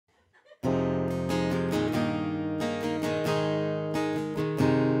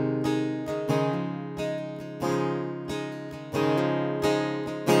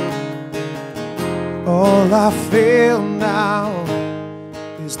All I feel now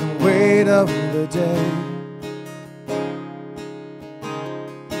is the weight of the day.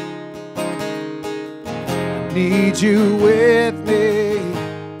 I need you with me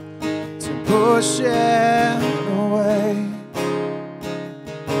to push it away.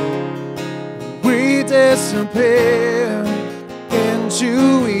 We disappear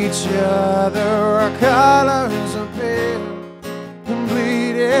into each other, our colors appear and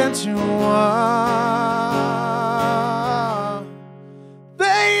bleed into one.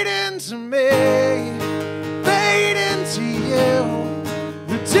 Fade into me, fade into you,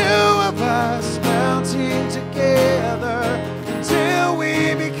 the two of us melting together until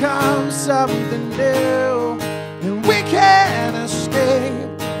we become something new, and we can't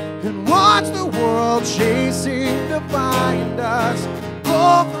escape and watch the world chasing to find us.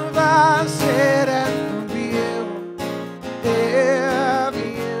 Both of us hidden from view. If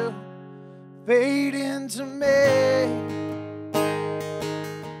you fade into me,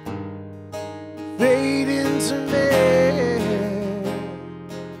 fade into me.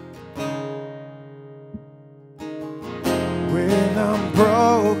 When I'm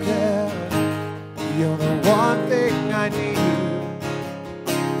broken, you're the one thing I need.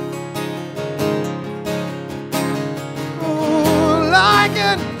 Like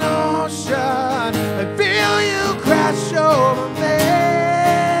an ocean, I feel you crash over me.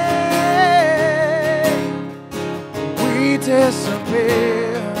 We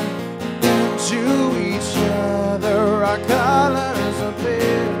disappear into each other, our colors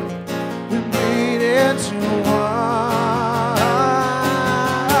appear and bleed into one.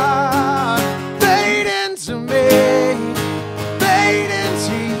 Fade into me, fade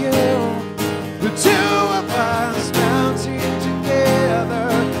into you, the two of us melting together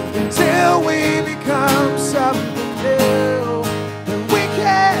until we become something new, and we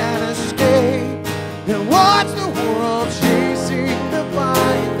can't escape and watch the world chasing to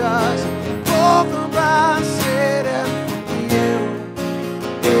find us. Both of us hidden from you.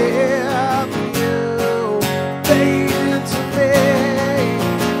 Yeah, you fade into me.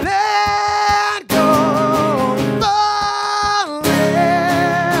 Let go, falling,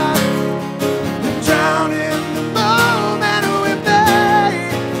 drown in the moment we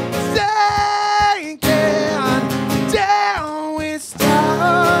made. Sinking down, we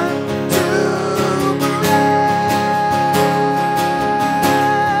start to break.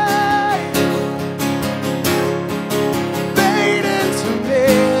 Fade into me,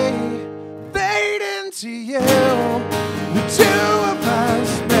 fade into you, the two of us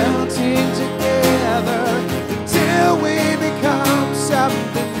melting together until we become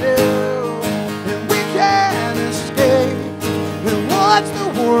something new, and we can't escape and watch the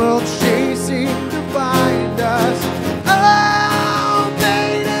world chasing to find us. Oh,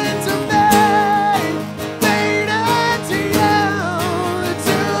 fade into me, fade into you, the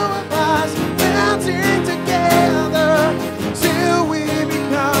two of us melting together until we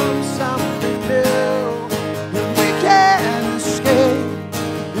become something new, and we can't escape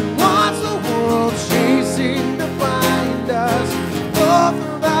and watch the world chasing to find us. Both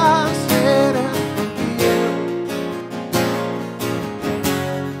of us hidden from you.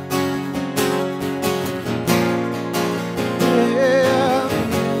 Yeah,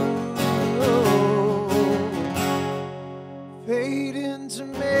 fade into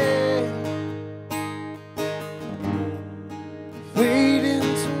me, fade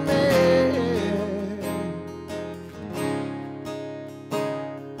into me.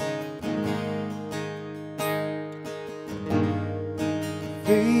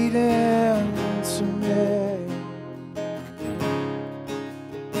 Fade into me.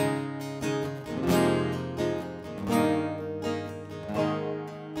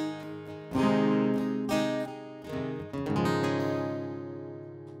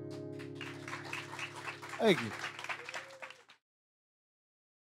 Thank you.